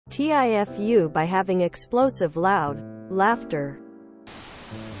TIFU by having explosive loud laughter.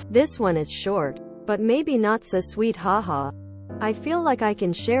 This one is short, but maybe not so sweet, haha. I feel like I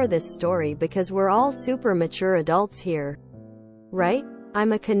can share this story because we're all super mature adults here. Right?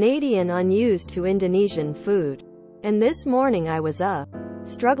 I'm a Canadian unused to Indonesian food. And this morning I was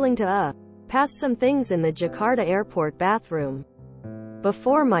struggling to pass some things in the Jakarta airport bathroom.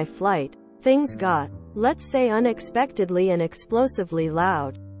 Before my flight, things got, let's say, unexpectedly and explosively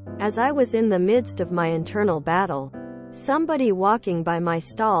loud. As I was in the midst of my internal battle, somebody walking by my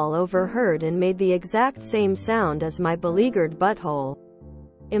stall overheard and made the exact same sound as my beleaguered butthole.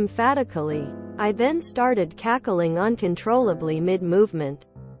 Emphatically. I then started cackling uncontrollably mid-movement.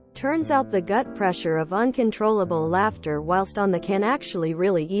 Turns out the gut pressure of uncontrollable laughter whilst on the can actually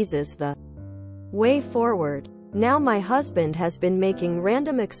really eases the way forward. Now my husband has been making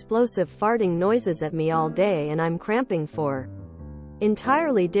random explosive farting noises at me all day and I'm cramping for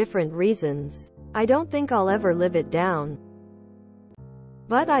entirely different reasons. I don't think I'll ever live it down.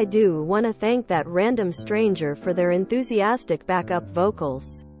 But I do want to thank that random stranger for their enthusiastic backup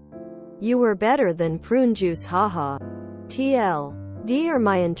vocals. You were better than prune juice, haha. TLDR,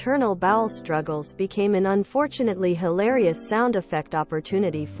 my internal bowel struggles became an unfortunately hilarious sound effect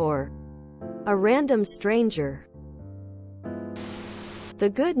opportunity for a random stranger. The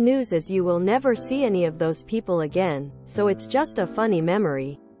good news is you will never see any of those people again, so it's just a funny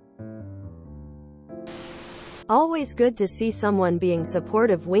memory. Always good to see someone being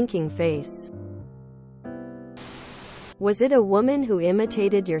supportive, winking face. Was it a woman who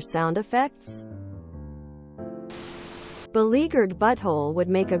imitated your sound effects? Beleaguered butthole would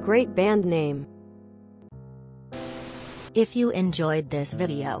make a great band name. If you enjoyed this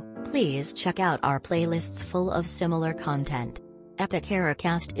video, please check out our playlists full of similar content. Epic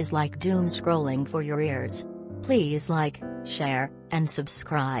Ericast is like doom scrolling for your ears. Please like, share, and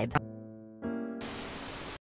subscribe.